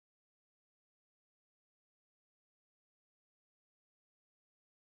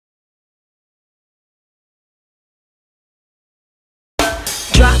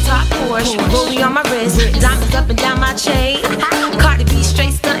Porsche, rollie on my wrist, diamonds up and down my chain. Cardi B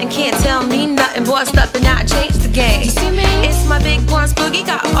straight stuntin', can't tell me nothing. Boy, stepping out, change the game. It's my big ones boogie,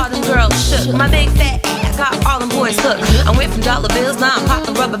 got all them girls shook. My big fat ass got all them boys hooked. I went from dollar bills, now I'm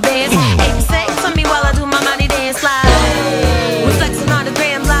popping rubber bands. Hey, say to me while I do my money dance slide. We flexing on the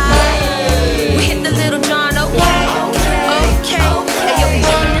gram live. We hit the Little John, okay, okay. Hey, yo, we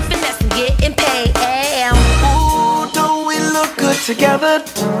rolling and finessing, getting paid. Ooh, don't we look good together?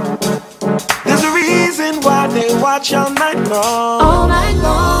 There's a reason why they watch all night long. All night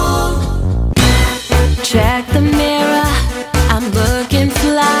long. Check the mirror, I'm looking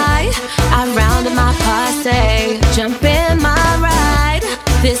fly. I rounded my posse, jump in my ride.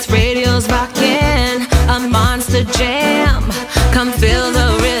 This radio's rocking, a monster jam. Come feel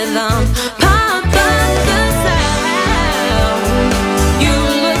the rhythm, pump up the sound. You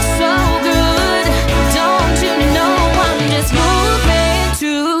look so good, don't you know I'm just moving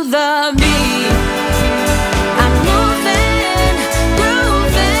to the beat. I'm moving,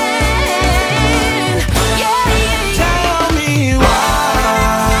 grooving, yeah, yeah. Tell me why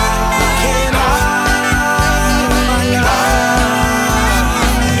can't I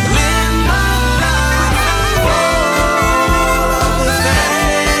live my life with all the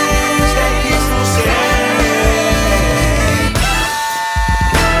things that people say?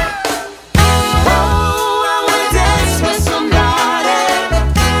 Oh, I wanna dance with somebody.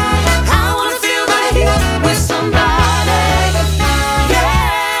 I wanna feel my heat with somebody.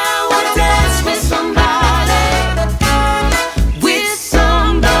 Yeah, I wanna dance with somebody. With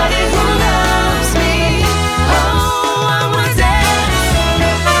somebody who loves me. Oh, I wanna dance.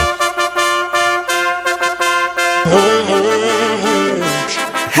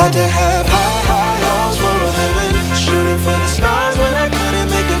 Had to have high hopes for a living. Shooting for the stars when I couldn't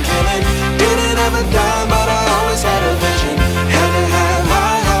make a killing. Didn't have a dime, but I always had a vision. Had to have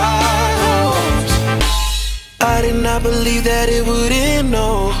high hopes. I did not believe that it would end,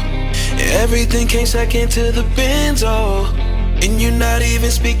 no. Everything came second to the Benzo. And you're not even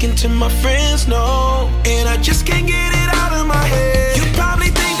speaking to my friends, no. And I just can't get it out of my head. You probably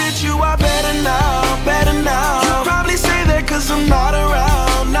think that you are better now, better now. You probably say that cause I'm not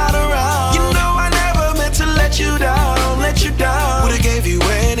around, not around. You know I never meant to let you down, let you down. Would've gave you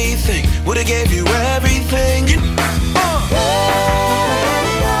anything, would've gave you everything.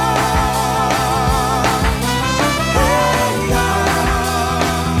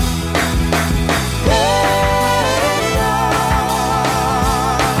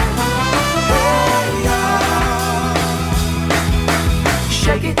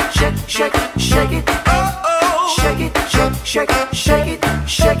 Shake it, shake, shake it, shake it. Oh, shake it, shake, shake it, shake it,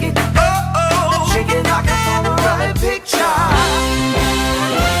 shake it. Oh, shake it like a Polaroid picture.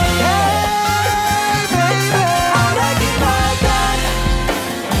 Hey, baby, I like it like that.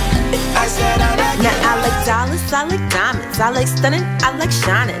 I said I like it. Now I like dollars, I like diamonds, I like stunning, I like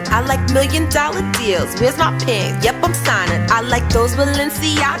shining, I like $1 million deals. Where's my pen? Yep, I'm signing. I like those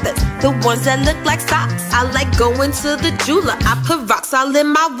Balenciagas, the ones that look like socks. I like going to the jeweler, I put rocks all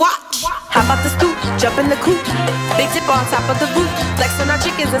in my watch. How about the scoop? Jump in the coupe, big tip on top of the roof. Flex on our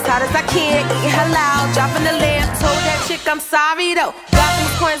chickens as hot as I can, eating halal, dropping the lamb. Told that chick I'm sorry though. Got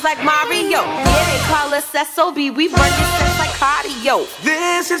these coins like Mario. Yeah, they call us SOB. We run this sex like cardio.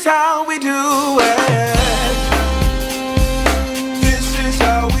 This is how we do it. This is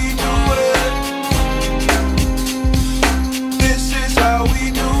how we do it. This is how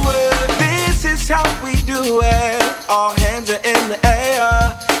we do it. This is how we do it. All hands are in the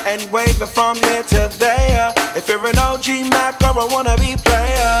air and waving from here to there. If you're an OG Mac or a wannabe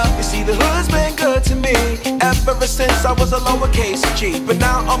player, you see the hood's been good to me ever since I was a lowercase G. But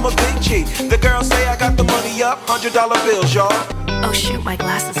now I'm a big G. The girls say I got the money up, $100 bills, y'all. Oh shoot, my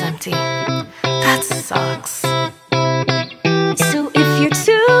glass is empty. That sucks. So if you're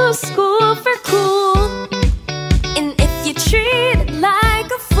too school for cool, and if you treat it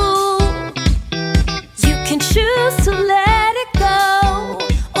like a fool, you can choose to let it go.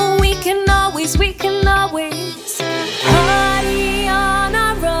 Or we can always party on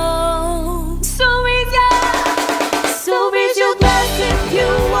our own. So raise your glass if you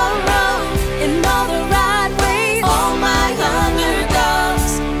are wrong in all the right ways. All my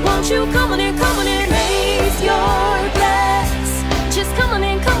underdogs, won't you come on in?